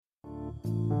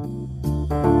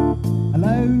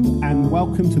Hello and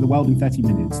welcome to The World in 30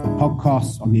 Minutes, the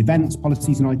podcast on the events,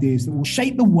 policies and ideas that will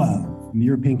shape the world from the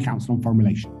European Council on Foreign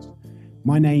Relations.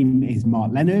 My name is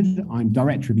Mark Leonard, I'm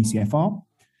Director of ECFR,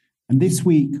 and this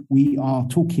week we are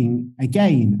talking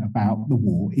again about the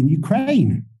war in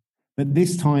Ukraine. But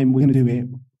this time we're going to do it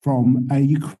from a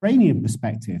Ukrainian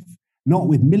perspective, not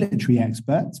with military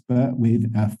experts, but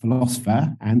with a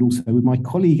philosopher and also with my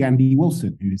colleague Andy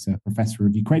Wilson, who is a professor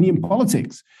of Ukrainian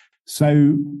politics.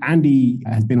 So Andy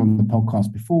has been on the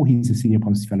podcast before. He's a senior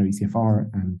policy fellow at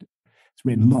ECFR and has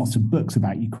written lots of books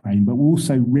about Ukraine. But we're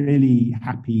also really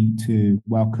happy to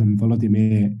welcome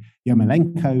Volodymyr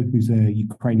Yermolenko, who's a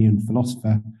Ukrainian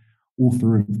philosopher,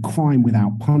 author of Crime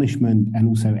Without Punishment, and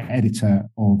also editor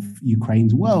of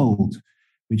Ukraine's World,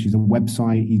 which is a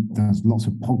website. He does lots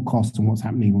of podcasts on what's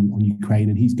happening on Ukraine,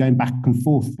 and he's going back and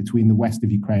forth between the west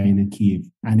of Ukraine and Kyiv,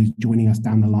 and is joining us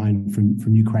down the line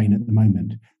from Ukraine at the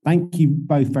moment. Thank you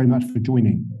both very much for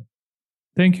joining.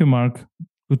 Thank you, Mark.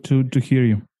 Good to hear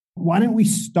you. Why don't we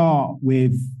start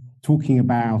with talking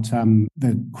about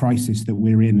the crisis that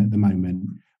we're in at the moment?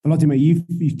 Volodymyr,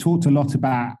 you've talked a lot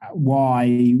about why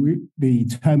the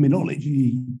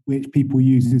terminology which people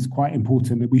use is quite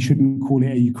important, that we shouldn't call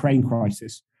it a Ukraine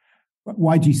crisis.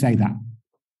 Why do you say that?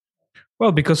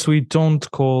 Well, because we don't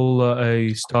call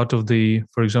a start of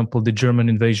for example, the German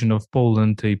invasion of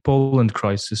Poland a Poland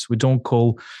crisis. We don't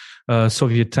call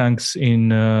Soviet tanks in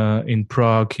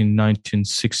Prague in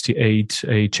 1968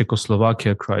 a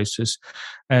Czechoslovakia crisis.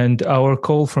 And our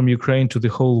call from Ukraine to the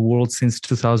whole world since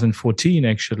 2014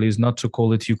 actually is not to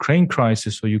call it Ukraine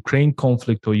crisis or Ukraine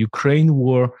conflict or Ukraine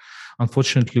war.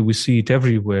 Unfortunately, we see it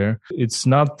everywhere. It's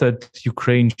not that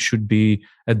Ukraine should be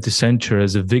at the center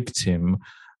as a victim.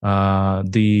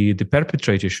 The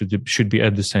perpetrator should be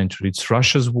at the center. It's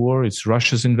Russia's war. It's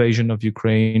Russia's invasion of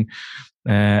Ukraine,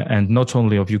 and not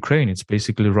only of Ukraine. It's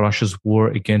basically Russia's war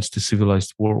against the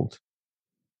civilized world.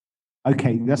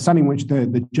 Okay, that's something which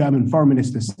the German foreign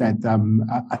minister said,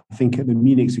 I think at the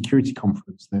Munich Security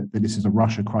Conference, that this is a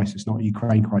Russia crisis, not a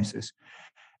Ukraine crisis.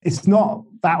 It's not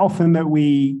that often that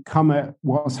we come at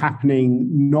what's happening,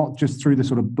 not just through the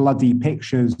sort of bloody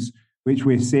pictures which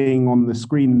we're seeing on the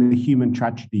screen, the human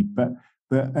tragedy, but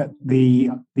the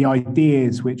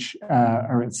ideas which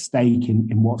are at stake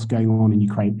in what's going on in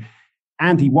Ukraine.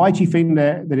 Andy, why do you think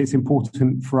that it's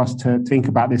important for us to think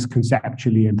about this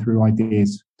conceptually and through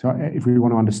ideas, if we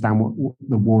want to understand what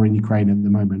the war in Ukraine at the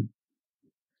moment?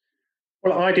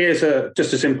 Well, ideas are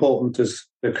just as important as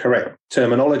the correct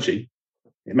terminology.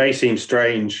 It may seem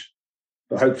strange,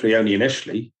 but hopefully only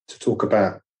initially, to talk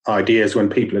about ideas when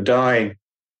people are dying,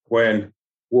 when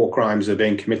war crimes are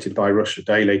being committed by Russia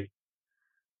daily.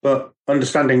 But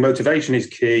understanding motivation is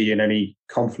key in any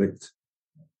conflict.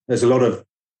 There's a lot of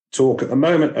talk at the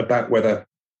moment about whether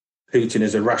Putin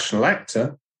is a rational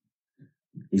actor.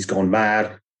 He's gone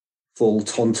mad, full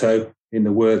tonto, in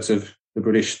the words of the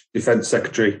British Defence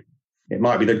Secretary. It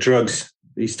might be the drugs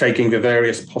he's taking for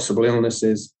various possible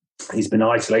illnesses. He's been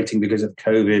isolating because of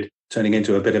COVID, turning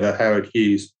into a bit of a Howard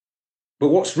Hughes. But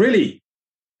what's really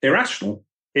irrational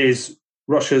is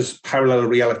Russia's parallel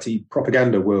reality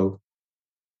propaganda world,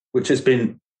 which has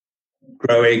been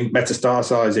growing,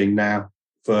 metastasizing now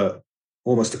for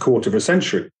almost a quarter of a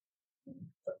century.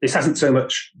 This hasn't so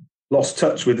much lost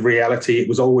touch with reality. It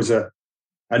was always a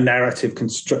narrative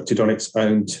constructed on its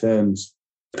own terms.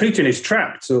 Putin is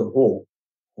trapped, or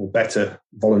better,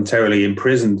 voluntarily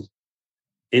imprisoned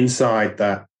inside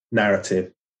that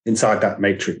narrative, inside that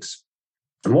matrix.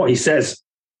 And what he says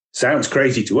sounds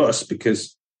crazy to us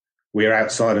because we're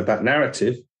outside of that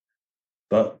narrative.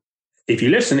 But if you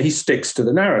listen, he sticks to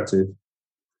the narrative.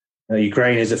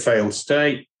 Ukraine is a failed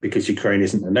state because Ukraine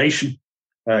isn't a nation.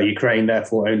 Ukraine,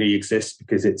 therefore, only exists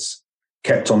because it's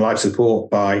kept on life support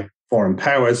by foreign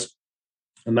powers.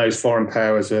 And those foreign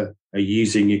powers are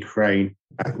using Ukraine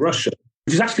at Russia,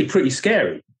 which is actually pretty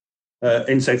scary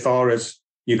insofar as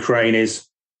Ukraine is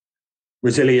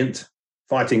resilient,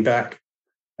 fighting back.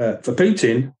 For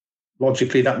Putin,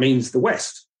 logically, that means the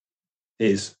West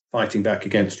is fighting back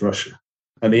against Russia.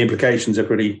 And the implications are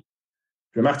pretty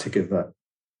dramatic of that.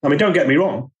 I mean, don't get me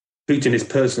wrong, Putin is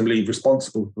personally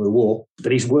responsible for the war,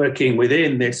 but he's working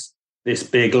within this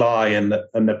big lie and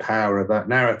the power of that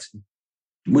narrative,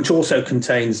 which also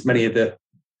contains many of the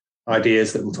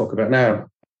ideas that we'll talk about now,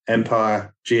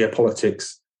 empire,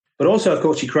 geopolitics, but also, of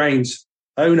course, Ukraine's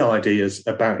own ideas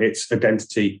about its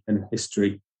identity and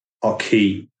history are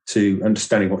key to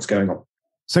understanding what's going on.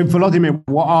 So, Volodymyr,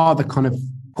 what are the kind of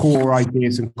core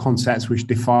ideas and concepts which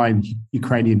define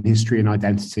Ukrainian history and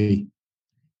identity?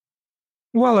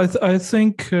 Well, I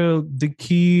think the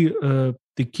key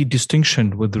the key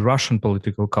distinction with the Russian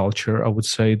political culture, I would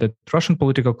say that Russian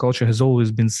political culture has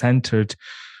always been centered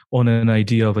on an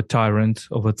idea of a tyrant,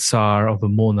 of a tsar, of a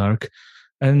monarch.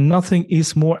 And nothing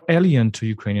is more alien to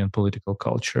Ukrainian political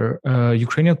culture.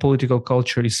 Ukrainian political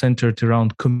culture is centered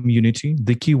around community.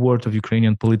 The key word of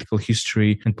Ukrainian political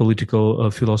history and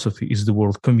political philosophy is the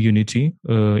word community.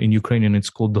 In Ukrainian, it's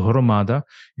called the hromada.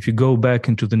 If you go back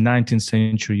into the 19th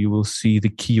century, you will see the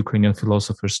key Ukrainian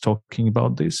philosophers talking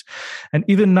about this. And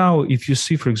even now, if you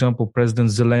see, for example, President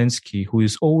Zelensky, who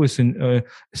is always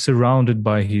surrounded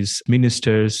by his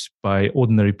ministers, by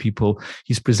ordinary people,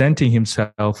 he's presenting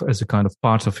himself as a kind of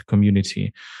part of a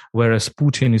community, whereas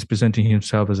Putin is presenting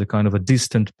himself as a kind of a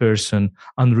distant person,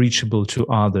 unreachable to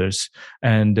others,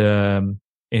 and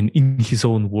in his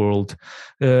own world.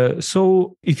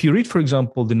 So if you read, for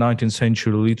example, the 19th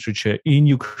century literature in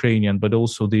Ukrainian, but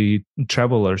also the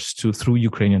travelers through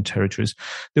Ukrainian territories,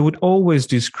 they would always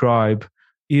describe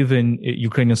even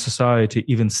Ukrainian society,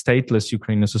 even stateless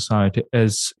Ukrainian society,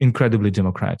 as incredibly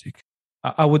democratic.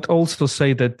 I would also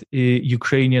say that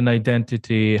Ukrainian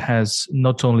identity has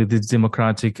not only this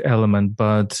democratic element,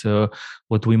 but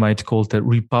what we might call the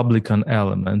republican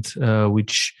element,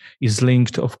 which is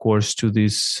linked, of course, to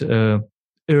this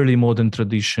early modern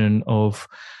tradition of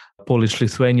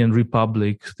Polish-Lithuanian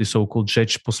Republic, the so-called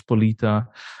Rzeczpospolita,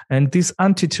 and this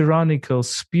anti-tyrannical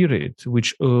spirit,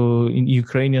 which in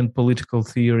Ukrainian political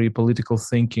theory, political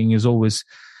thinking is always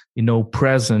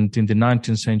present in the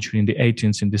 19th century, in the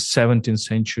 18th, in the 17th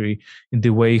century, in the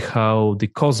way how the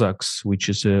Cossacks, which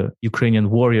is a Ukrainian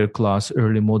warrior class,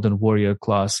 early modern warrior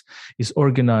class, is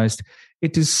organized.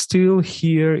 It is still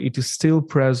here, it is still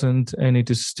present, and it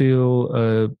is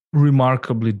still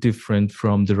remarkably different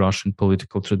from the Russian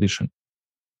political tradition.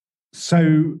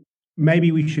 So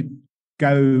maybe we should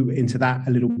go into that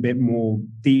a little bit more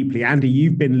deeply. Andy,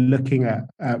 you've been looking at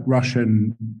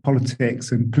Russian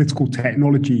politics and political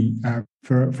technology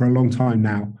for a long time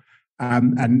now,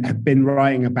 and have been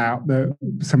writing about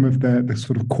some of the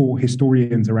sort of core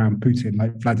historians around Putin,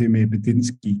 like Vladimir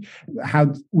Budinsky.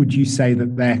 How would you say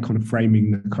that they're kind of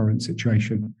framing the current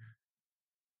situation?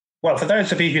 Well, for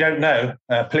those of you who don't know,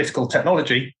 political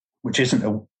technology, which isn't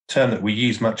a term that we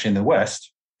use much in the West,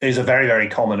 is a very, very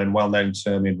common and well-known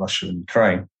term in Russia and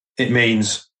Ukraine. It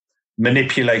means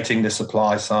manipulating the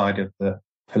supply side of the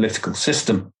political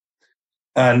system.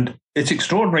 And it's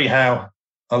extraordinary how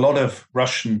a lot of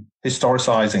Russian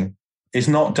historicizing is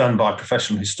not done by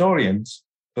professional historians,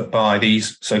 but by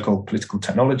these so-called political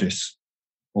technologists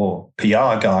or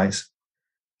PR guys.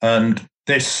 And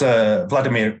this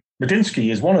Vladimir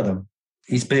Budinsky is one of them.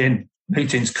 He's been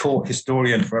Putin's court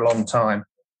historian for a long time.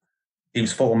 He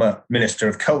was former Minister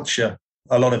of Culture.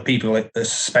 A lot of people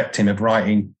suspect him of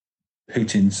writing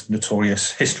Putin's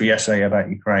notorious history essay about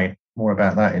Ukraine. More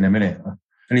about that in a minute.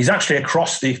 And he's actually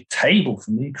across the table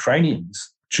from the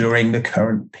Ukrainians during the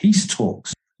current peace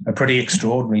talks. A pretty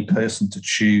extraordinary person to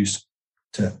choose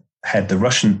to head the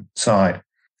Russian side.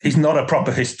 He's not a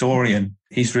proper historian.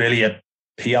 He's really a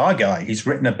PR guy. He's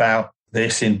written about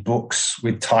this in books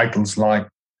with titles like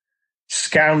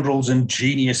Scoundrels and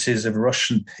Geniuses of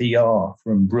Russian PR,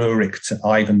 from Rurik to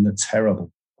Ivan the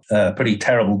Terrible. Pretty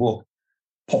terrible book.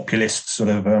 Populist sort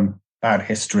of bad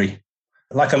history.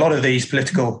 Like a lot of these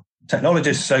political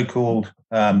technologists, so-called,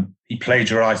 he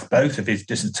plagiarized both of his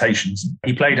dissertations.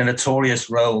 He played a notorious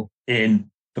role in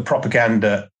the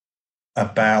propaganda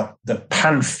about the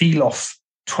Panfilov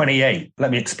 28.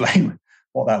 Let me explain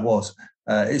what that was.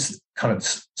 It's kind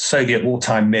of Soviet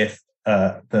wartime myth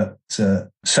that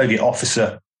Soviet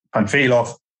officer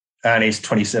Panfilov and his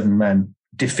 27 men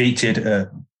defeated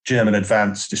a German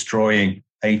advance, destroying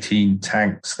 18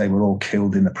 tanks. They were all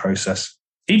killed in the process.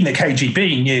 Even the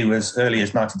KGB knew as early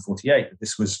as 1948 that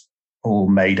this was all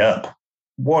made up.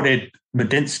 What did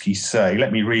Budinsky say?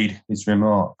 Let me read his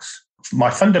remarks. My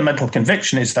fundamental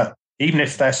conviction is that even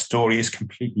if their story is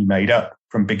completely made up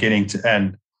from beginning to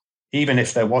end, even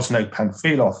if there was no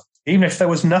Panfilov, even if there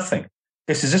was nothing,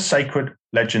 this is a sacred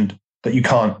legend that you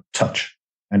can't touch.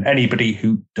 And anybody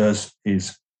who does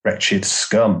is wretched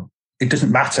scum. It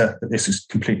doesn't matter that this is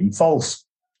completely false.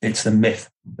 It's the myth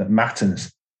that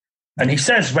matters. And he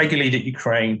says regularly that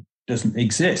Ukraine doesn't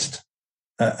exist.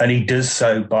 And he does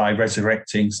so by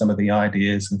resurrecting some of the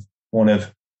ideas of one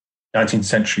of 19th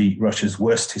century Russia's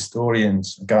worst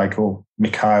historians, a guy called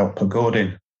Mikhail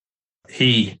Pogodin.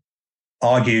 He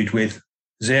argued with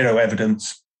zero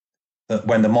evidence that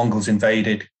when the Mongols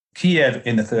invaded Kiev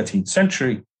in the 13th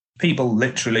century, people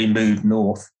literally moved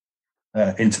north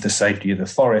into the safety of the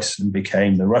forests and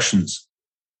became the Russians.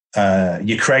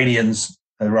 Ukrainians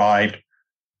arrived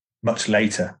much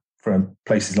later from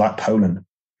places like Poland.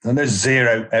 And there's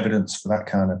zero evidence for that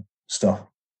kind of stuff.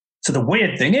 So the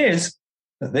weird thing is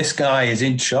that this guy is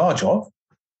in charge of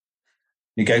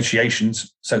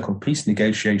negotiations, so-called peace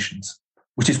negotiations,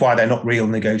 which is why they're not real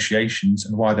negotiations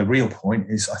and why the real point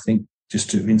is, I think,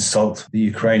 just to insult the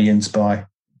Ukrainians by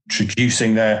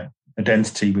introducing their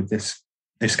identity with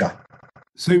this guy.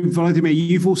 So, Vladimir,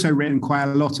 you've also written quite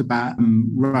a lot about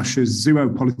Russia's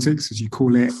zoopolitics, as you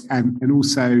call it, and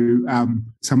also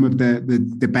some of the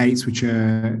debates which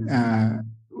are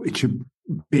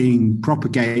being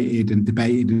propagated and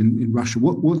debated in Russia.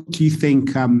 What do you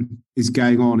think is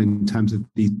going on in terms of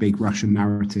these big Russian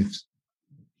narratives?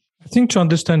 I think to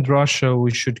understand Russia,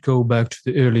 we should go back to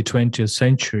the early 20th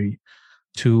century,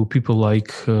 to people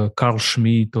like Carl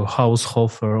Schmitt or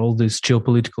Haushofer, all this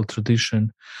geopolitical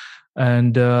tradition.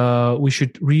 And we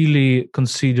should really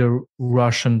consider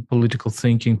Russian political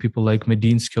thinking, people like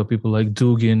Medinsky or people like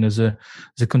Dugin, as a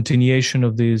continuation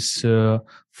of this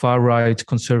far-right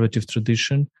conservative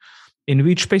tradition, in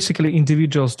which basically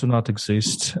individuals do not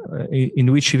exist, in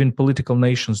which even political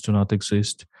nations do not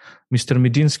exist. Mr.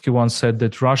 Medinsky once said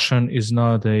that Russian is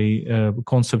not a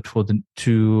concept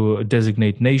to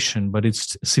designate nation, but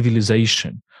it's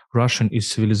civilization. Russian is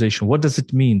civilization. What does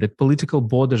it mean? That political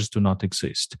borders do not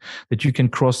exist, that you can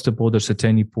cross the borders at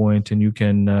any point and you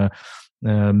can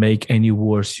make any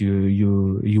wars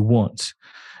you want.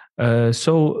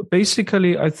 So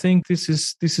basically, I think this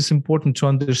is important to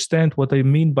understand. What I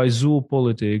mean by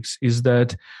zoopolitics is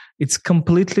that it's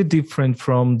completely different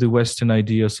from the Western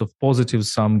ideas of positive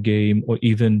sum game or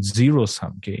even zero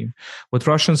sum game. What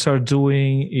Russians are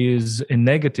doing is a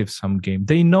negative sum game.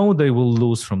 They know they will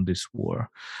lose from this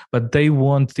war, but they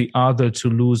want the other to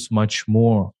lose much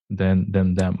more than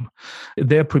them.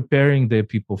 They're preparing their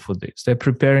people for this. They're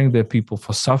preparing their people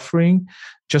for suffering,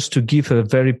 just to give a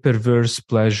very perverse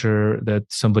pleasure that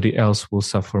somebody else will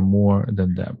suffer more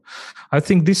than them. I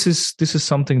think this is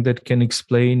something that can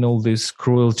explain all this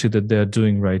cruelty that they're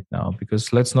doing right now,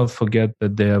 because let's not forget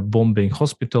that they are bombing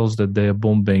hospitals, that they are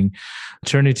bombing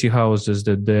maternity houses,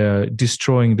 that they're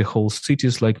destroying the whole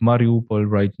cities like Mariupol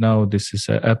right now. This is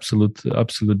an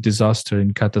absolute disaster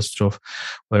and catastrophe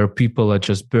where people are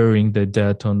just burying their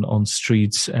dead on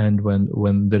streets, and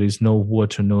when there is no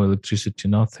water, no electricity,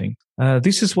 nothing.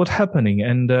 This is what's happening,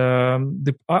 and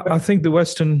I think the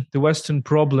Western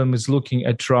problem is looking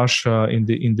at Russia in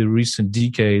the recent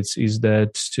decades is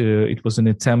that it was an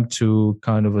attempt to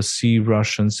kind of see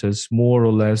Russians as more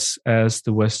or less as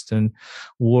the Western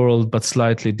world, but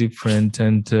slightly different,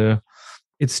 and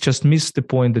it's just missed the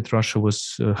point that Russia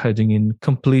was heading in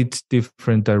complete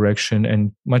different direction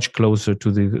and much closer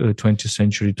to the 20th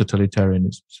century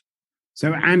totalitarianism.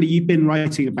 So, Andy, you've been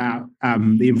writing about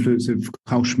the influence of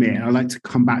Carl Schmitt. I'd like to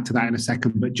come back to that in a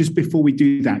second. But just before we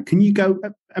do that, can you go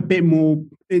a bit more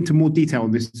into more detail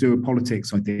on this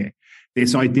zoopolitics idea?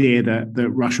 This idea that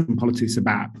Russian politics is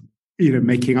about,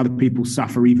 making other people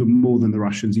suffer even more than the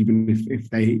Russians, even if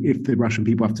the Russian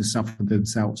people have to suffer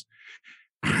themselves.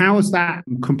 How is that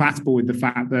compatible with the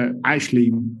fact that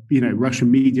actually, Russian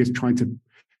media is trying to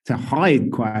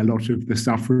hide quite a lot of the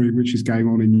suffering which is going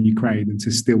on in Ukraine and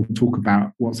to still talk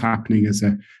about what's happening as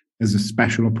a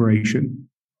special operation?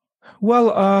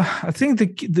 Well, I think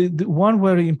the one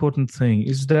very important thing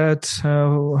is that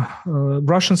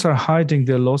Russians are hiding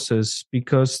their losses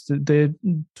because they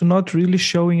do not really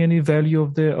showing any value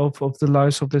of the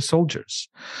lives of their soldiers,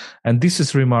 and this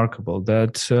is remarkable.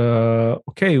 That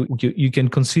you can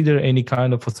consider any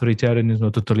kind of authoritarianism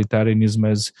or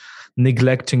totalitarianism as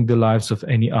neglecting the lives of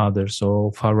any other,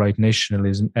 so far-right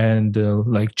nationalism, and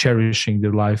like cherishing the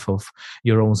life of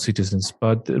your own citizens.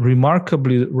 But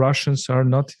remarkably, Russians are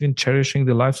not even cherishing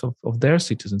the lives of their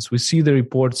citizens. We see the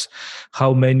reports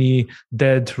how many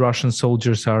dead Russian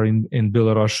soldiers are in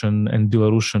Belarusian and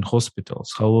Belarusian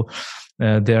hospitals, how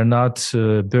they are not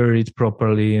buried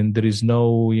properly, and there is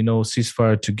no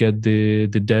ceasefire to get the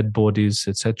dead bodies,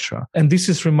 etc. And this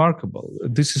is remarkable.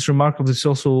 This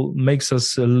also makes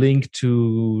us link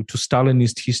to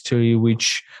Stalinist history,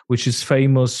 which is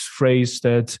famous phrase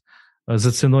that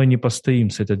за ценой не постоим,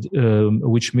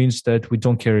 which means that we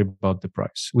don't care about the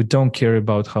price. We don't care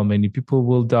about how many people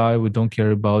will die. We don't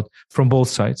care about, from both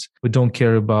sides, we don't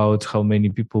care about how many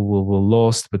people will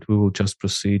lost, but we will just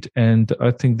proceed. And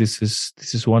I think this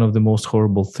is one of the most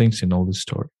horrible things in all this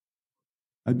story.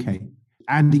 Okay.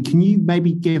 Andy, can you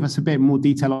maybe give us a bit more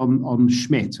detail on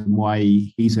Schmitt and why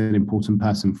he's an important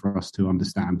person for us to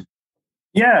understand?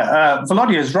 Yeah,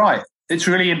 Volodya is right. It's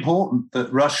really important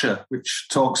that Russia, which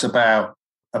talks about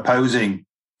opposing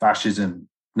fascism,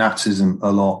 Nazism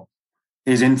a lot,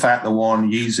 is in fact the one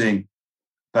using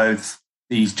both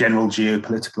these general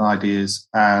geopolitical ideas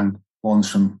and ones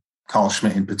from Carl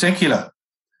Schmitt in particular,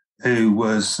 who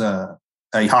was a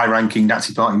high-ranking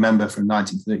Nazi Party member from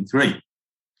 1933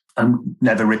 and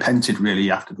never repented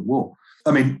really after the war.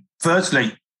 I mean,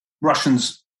 firstly,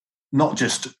 Russians not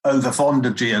just overfond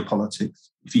of geopolitics.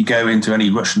 If you go into any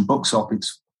Russian bookshop,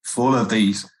 it's full of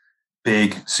these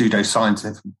big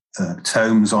pseudoscientific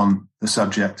tomes on the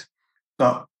subject.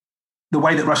 But the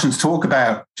way that Russians talk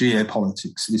about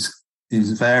geopolitics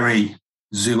is very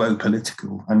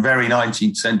zoopolitical and very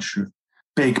 19th century.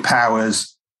 Big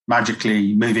powers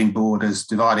magically moving borders,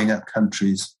 dividing up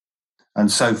countries,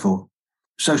 and so forth.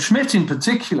 So Schmitt in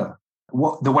particular,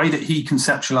 the way that he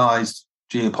conceptualized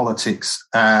geopolitics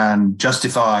and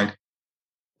justified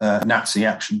Nazi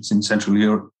actions in Central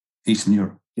Europe, Eastern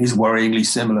Europe, is worryingly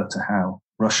similar to how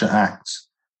Russia acts.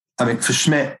 I mean, for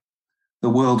Schmitt, the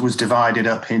world was divided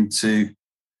up into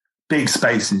big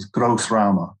spaces,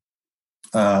 Großräume.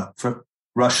 For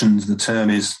Russians, the term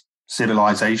is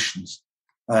civilizations.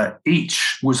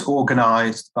 Each was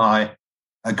organized by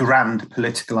a grand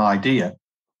political idea,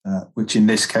 which in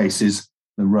this case is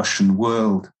the Russian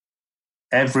world.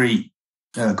 Every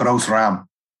Großraum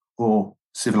or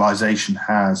civilization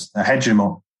has a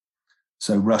hegemon.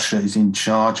 So Russia is in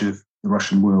charge of the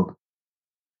Russian world.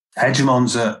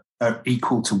 Hegemons are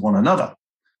equal to one another.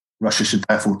 Russia should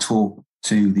therefore talk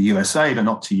to the USA, but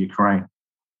not to Ukraine.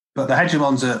 But the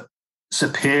hegemons are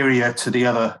superior to the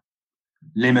other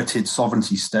limited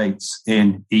sovereignty states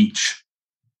in each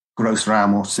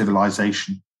Großraum or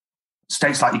civilization.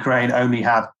 States like Ukraine only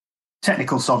have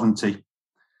technical sovereignty.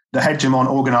 The hegemon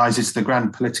organizes the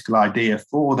grand political idea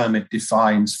for them. It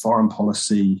defines foreign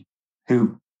policy,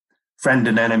 who friend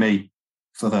and enemy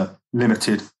for the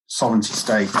limited sovereignty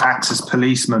state, acts as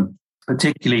policeman,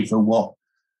 particularly for what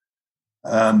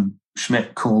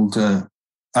Schmitt called,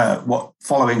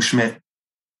 following Schmitt,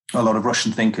 a lot of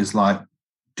Russian thinkers like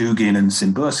Dugin and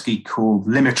Simbursky called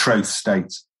limitroth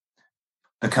states,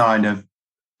 the kind of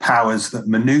powers that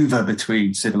maneuver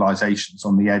between civilizations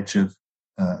on the edge of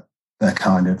their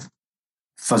kind of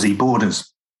fuzzy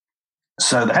borders.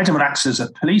 So the hegemon acts as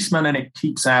a policeman and it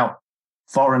keeps out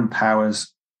foreign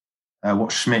powers,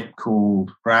 what Schmitt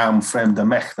called Raumfremde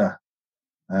Mächte,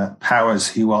 powers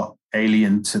who are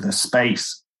alien to the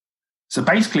space. So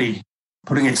basically,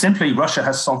 putting it simply, Russia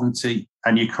has sovereignty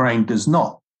and Ukraine does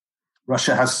not.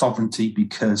 Russia has sovereignty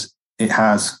because it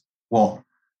has what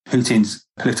Putin's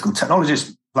political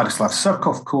technologist Vladislav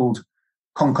Surkov called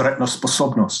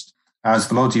konkurentnosposobnost. As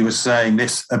Volodya was saying,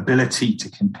 this ability to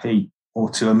compete or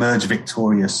to emerge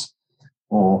victorious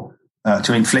or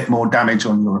to inflict more damage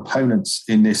on your opponents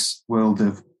in this world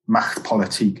of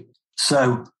Machtpolitik.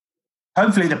 So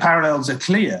hopefully the parallels are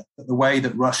clear, that the way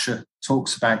that Russia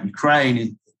talks about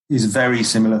Ukraine is very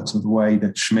similar to the way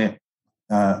that Schmitt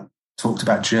talked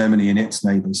about Germany and its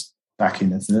neighbours back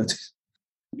in the 30s.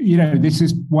 You know, this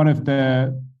is one of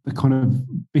the kind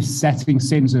of besetting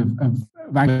sins of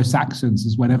Anglo-Saxons,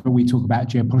 is whenever we talk about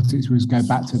geopolitics, we just go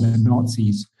back to the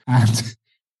Nazis, and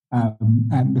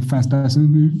the first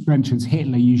person who mentions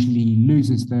Hitler usually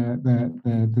loses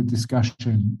the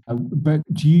discussion. But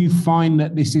do you find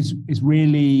that this is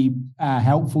really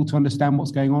helpful to understand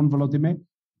what's going on, Volodymyr?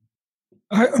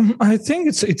 I think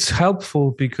it's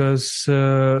helpful because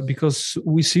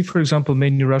we see, for example,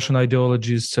 many Russian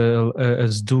ideologists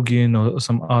as Dugin or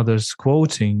some others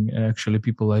quoting actually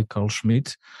people like Carl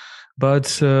Schmitt.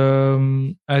 But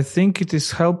I think it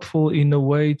is helpful in a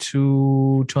way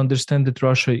to understand that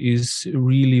Russia is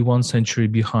really 1 century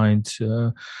behind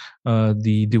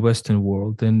the Western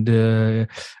world, and to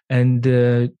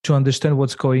understand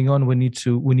what's going on, we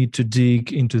need to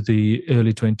dig into the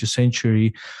early 20th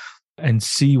century and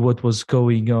see what was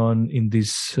going on in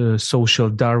this social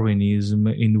Darwinism,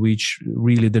 in which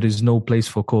really there is no place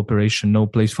for cooperation, no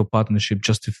place for partnership,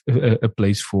 just a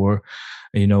place for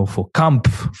camp,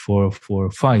 for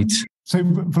fight. So,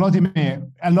 Volodymyr,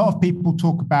 a lot of people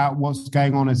talk about what's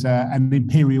going on as an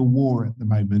imperial war at the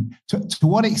moment. To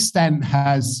what extent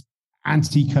has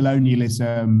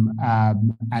anti-colonialism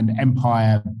and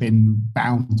empire been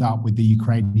bound up with the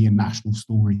Ukrainian national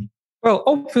story? Well,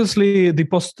 obviously, the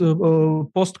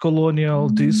post-colonial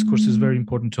discourse is very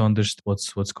important to understand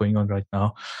what's going on right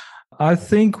now. I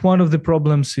think one of the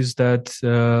problems is that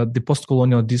the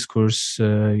post-colonial discourse,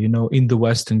 in the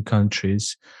Western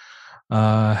countries,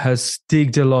 has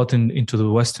digged a lot into the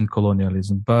Western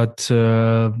colonialism, but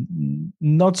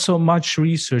not so much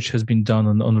research has been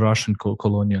done on Russian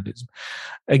colonialism.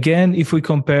 Again, if we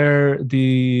compare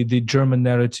the German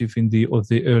narrative of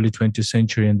the early 20th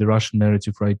century and the Russian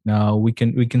narrative right now, we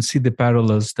can see the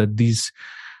parallels that these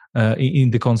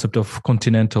in the concept of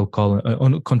continental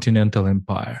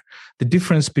empire. The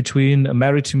difference between a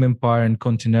maritime empire and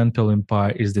continental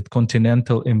empire is that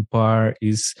continental empire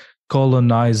is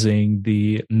colonizing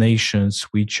the nations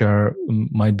which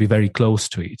might be very close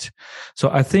to it. So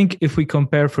I think if we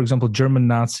compare, for example, German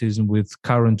Nazism with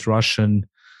current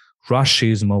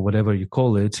Russism or whatever you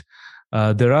call it,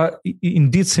 there are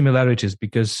indeed similarities,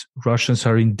 because Russians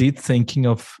are indeed thinking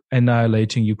of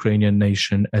annihilating Ukrainian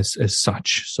nation as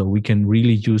such. So we can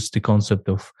really use the concept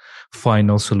of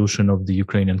final solution of the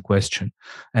Ukrainian question.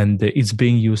 And it's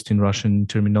being used in Russian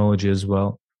terminology as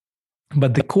well.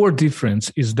 But the core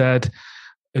difference is that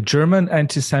German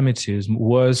anti-Semitism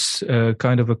was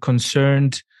kind of a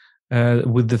concerned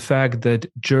with the fact that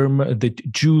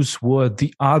Jews were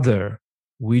the other,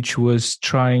 which was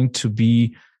trying to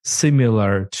be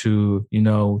similar to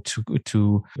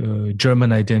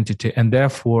German identity, and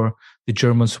therefore the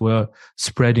Germans were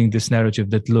spreading this narrative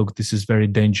that, look, this is very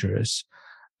dangerous.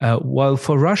 While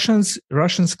for Russians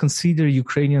consider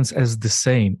Ukrainians as the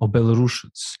same, or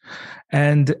Belarusians,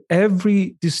 and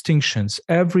every distinctions,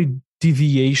 every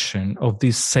deviation of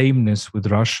this sameness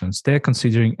with Russians, they're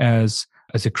considering as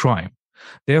a crime.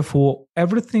 Therefore,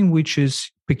 everything which is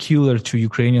peculiar to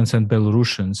Ukrainians and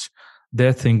Belarusians,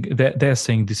 they're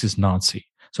saying this is Nazi.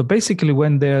 So basically,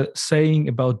 when they're saying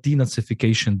about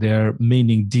denazification, they're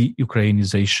meaning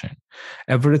de-Ukrainization,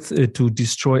 to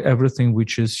destroy everything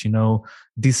which is,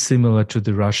 dissimilar to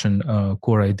the Russian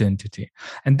core identity.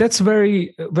 And that's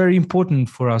very, very important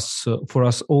for us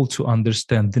all to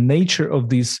understand the nature of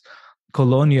this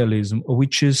colonialism,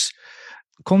 which is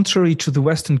contrary to the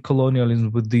Western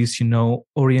colonialism with this,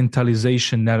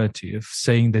 Orientalization narrative,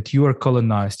 saying that you are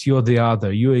colonized, you're the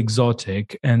other, you're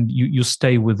exotic, and you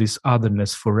stay with this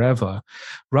otherness forever.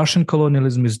 Russian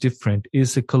colonialism is different.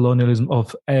 It's a colonialism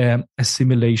of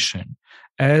assimilation,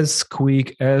 as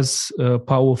quick, as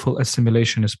powerful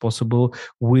assimilation as possible,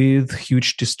 with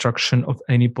huge destruction of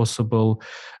any possible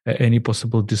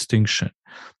distinction.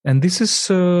 And this is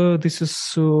also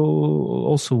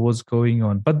what's going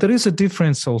on. But there is a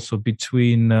difference also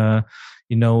between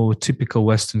typical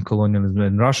Western colonialism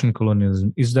and Russian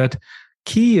colonialism, is that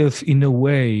Kiev, in a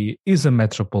way, is a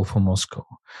metropole for Moscow.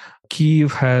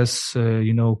 Kiev has,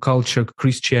 culture,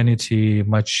 Christianity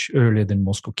much earlier than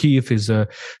Moscow. Kiev is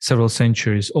several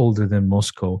centuries older than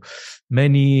Moscow.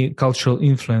 Many cultural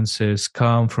influences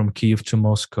come from Kiev to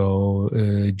Moscow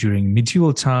during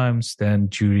medieval times, then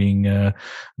during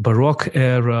Baroque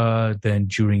era, then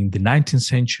during the 19th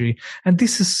century. And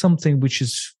this is something which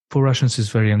is, for Russians, is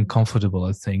very uncomfortable,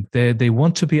 I think. They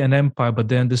want to be an empire, but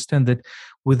they understand that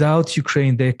without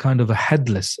Ukraine, they're kind of a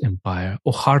headless empire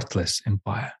or heartless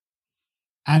empire.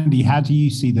 Andy, how do you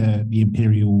see the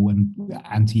imperial and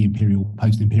anti-imperial,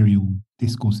 post-imperial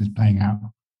discourses playing out?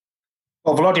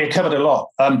 Well, Volodya covered a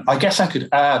lot. I guess I could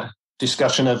add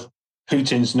discussion of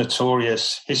Putin's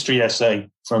notorious history essay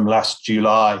from last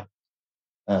July,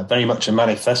 very much a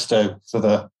manifesto for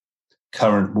the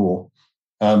current war.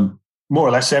 More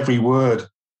or less every word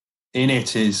in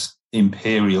it is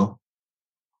imperial.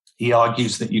 He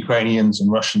argues that Ukrainians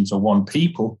and Russians are one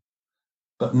people,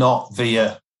 but not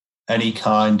via any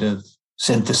kind of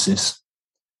synthesis.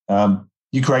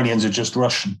 Ukrainians are just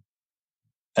Russian.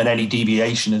 And any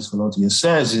deviation, as Volodya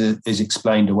says, is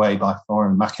explained away by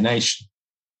foreign machination.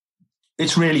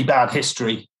 It's really bad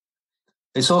history.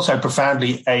 It's also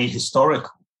profoundly ahistorical.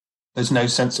 There's no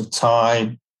sense of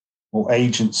time or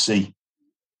agency.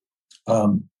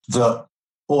 That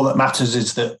all that matters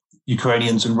is that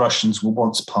Ukrainians and Russians were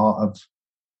once part of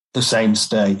the same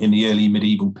state in the early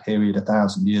medieval period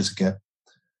 1,000 years ago.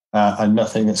 And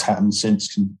nothing that's happened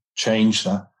since can change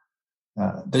that.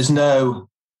 There's no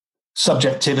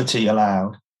subjectivity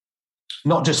allowed,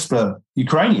 not just for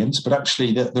Ukrainians, but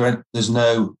actually there's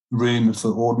no room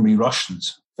for ordinary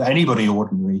Russians, for anybody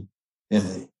ordinary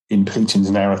in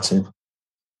Putin's narrative.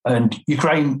 And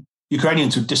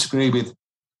Ukrainians would disagree with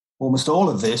almost all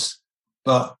of this,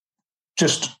 but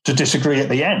just to disagree at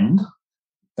the end,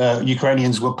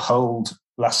 Ukrainians were polled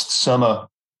last summer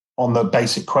on the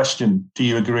basic question, do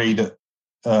you agree that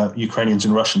Ukrainians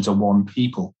and Russians are one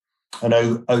people? And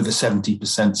over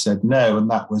 70% said no,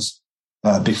 and that was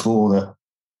before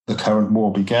the current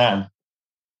war began.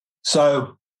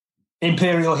 So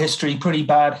imperial history, pretty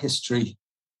bad history.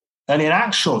 And in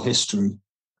actual history,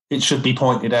 it should be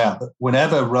pointed out that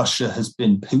whenever Russia has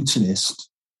been Putinist,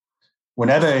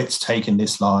 whenever it's taken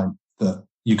this line that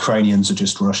Ukrainians are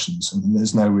just Russians and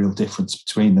there's no real difference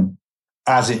between them,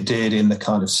 as it did in the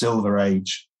kind of Silver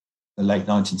Age, the late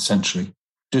 19th century,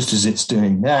 just as it's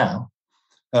doing now,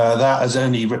 that has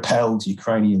only repelled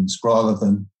Ukrainians rather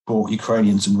than brought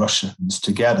Ukrainians and Russians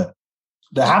together.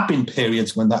 There have been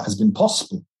periods when that has been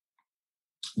possible,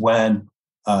 when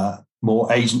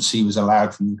more agency was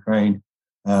allowed from Ukraine,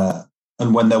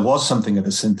 and when there was something of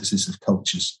a synthesis of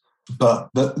cultures. But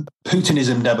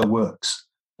Putinism never works.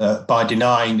 By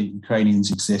denying that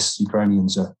Ukrainians exist,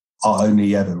 Ukrainians are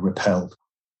only ever repelled.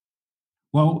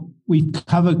 Well, we've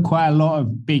covered quite a lot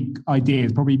of big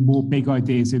ideas, probably more big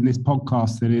ideas in this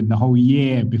podcast than in the whole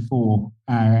year before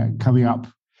coming up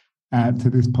to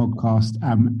this podcast.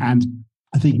 And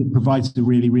I think it provides a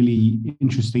really, really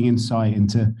interesting insight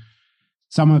into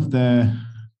some of the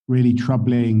really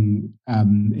troubling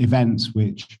events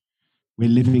which we're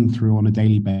living through on a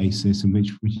daily basis, and which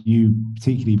you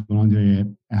particularly,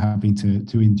 Volodymyr, are having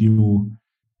to endure.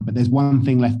 But there's one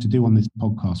thing left to do on this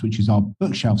podcast, which is our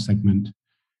bookshelf segment.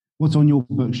 What's on your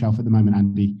bookshelf at the moment,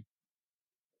 Andy?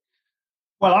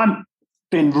 Well, I've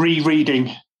been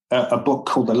rereading a book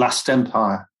called The Last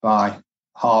Empire by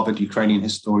Harvard Ukrainian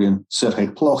historian Sergei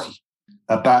Plokhy,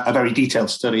 about a very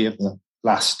detailed study of the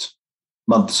last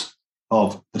months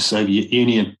of the Soviet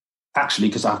Union. Actually,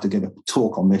 because I have to give a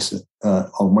talk on this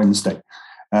on Wednesday.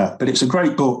 But it's a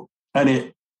great book, and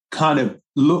it kind of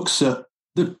looks at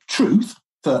the truth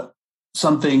that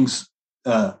some things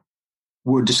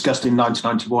were discussed in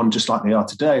 1991 just like they are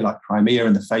today, like Crimea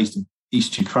and the fate of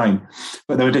East Ukraine.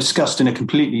 But they were discussed in a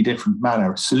completely different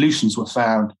manner. Solutions were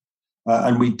found,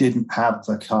 and we didn't have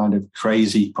the kind of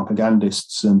crazy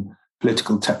propagandists and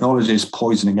political technologists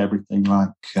poisoning everything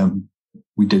like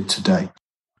we did today.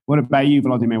 What about you,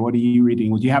 Volodymyr? What are you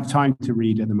reading? Or do you have time to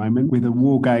read at the moment with the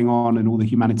war going on and all the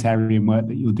humanitarian work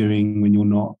that you're doing when you're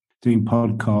not doing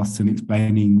podcasts and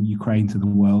explaining Ukraine to the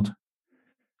world?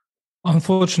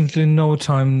 Unfortunately, no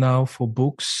time now for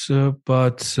books,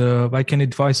 but I can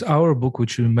advise our book,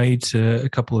 which we made a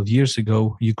couple of years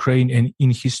ago, Ukraine and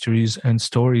in Histories and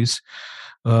Stories.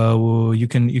 You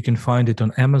can find it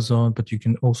on Amazon, but you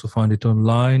can also find it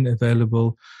online,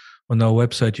 available on our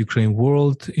website, Ukraine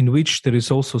World, in which there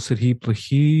is also Serhiy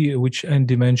Plokhy, which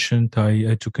Andy mentioned.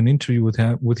 I took an interview with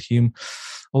him.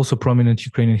 Also prominent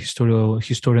Ukrainian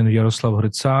historian Yaroslav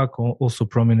Hrytsak, also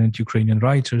prominent Ukrainian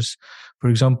writers. For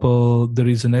example, there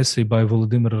is an essay by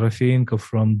Volodymyr Rafeenko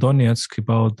from Donetsk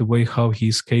about the way how he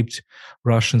escaped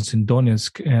Russians in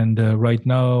Donetsk. And right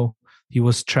now he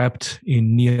was trapped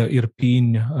near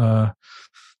Irpin,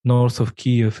 north of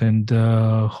Kiev, and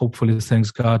hopefully,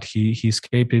 thanks God, he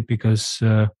escaped it, because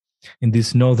in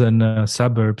these northern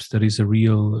suburbs there is a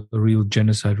real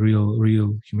genocide,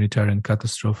 real humanitarian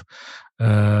catastrophe.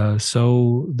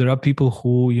 So there are people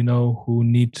who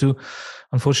need to,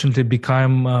 unfortunately,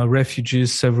 become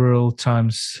refugees several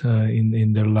times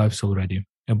in their lives already.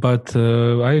 But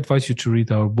I advise you to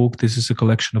read our book. This is a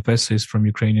collection of essays from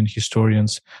Ukrainian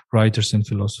historians, writers, and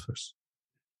philosophers.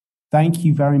 Thank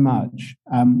you very much.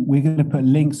 We're going to put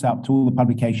links up to all the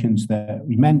publications that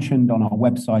we mentioned on our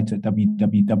website at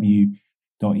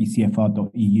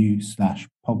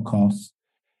www.ecfr.eu/podcasts.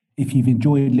 If you've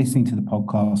enjoyed listening to the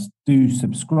podcast, do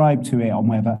subscribe to it on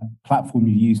whatever platform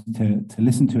you use to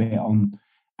listen to it on.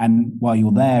 And while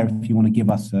you're there, if you want to give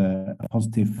us a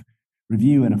positive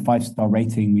review and a 5-star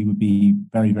rating, we would be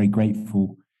very, very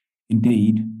grateful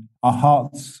indeed. Our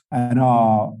hearts and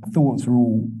our thoughts are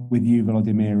all with you,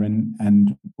 Volodymyr,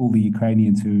 and all the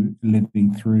Ukrainians who are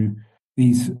living through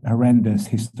these horrendous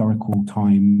historical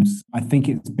times. I think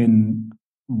it's been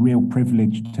a real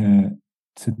privilege to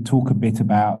talk a bit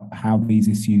about how these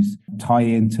issues tie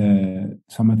into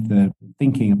some of the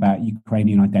thinking about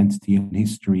Ukrainian identity and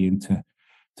history, and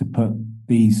to put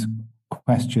these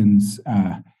questions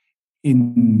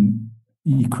in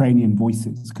Ukrainian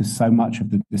voices, because so much of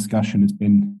the discussion has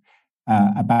been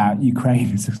about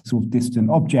Ukraine as a sort of distant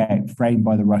object framed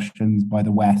by the Russians, by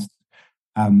the West.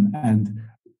 And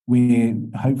we're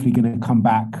hopefully going to come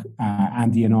back,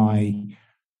 Andy and I,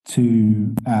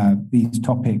 to these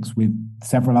topics with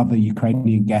several other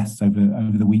Ukrainian guests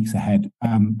over the weeks ahead.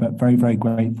 But very, very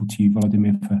grateful to you,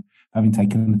 Volodymyr, for having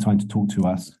taken the time to talk to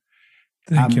us.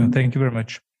 Thank you. Thank you very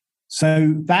much.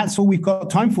 So that's all we've got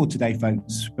time for today,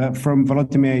 folks. But from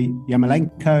Volodymyr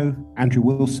Yarmolenko, Andrew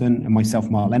Wilson, and myself,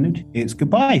 Mark Leonard, it's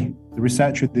goodbye. The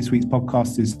researcher of this week's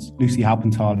podcast is Lucy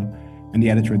Halpenthal, and the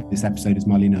editor of this episode is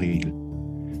Marlene Riegel.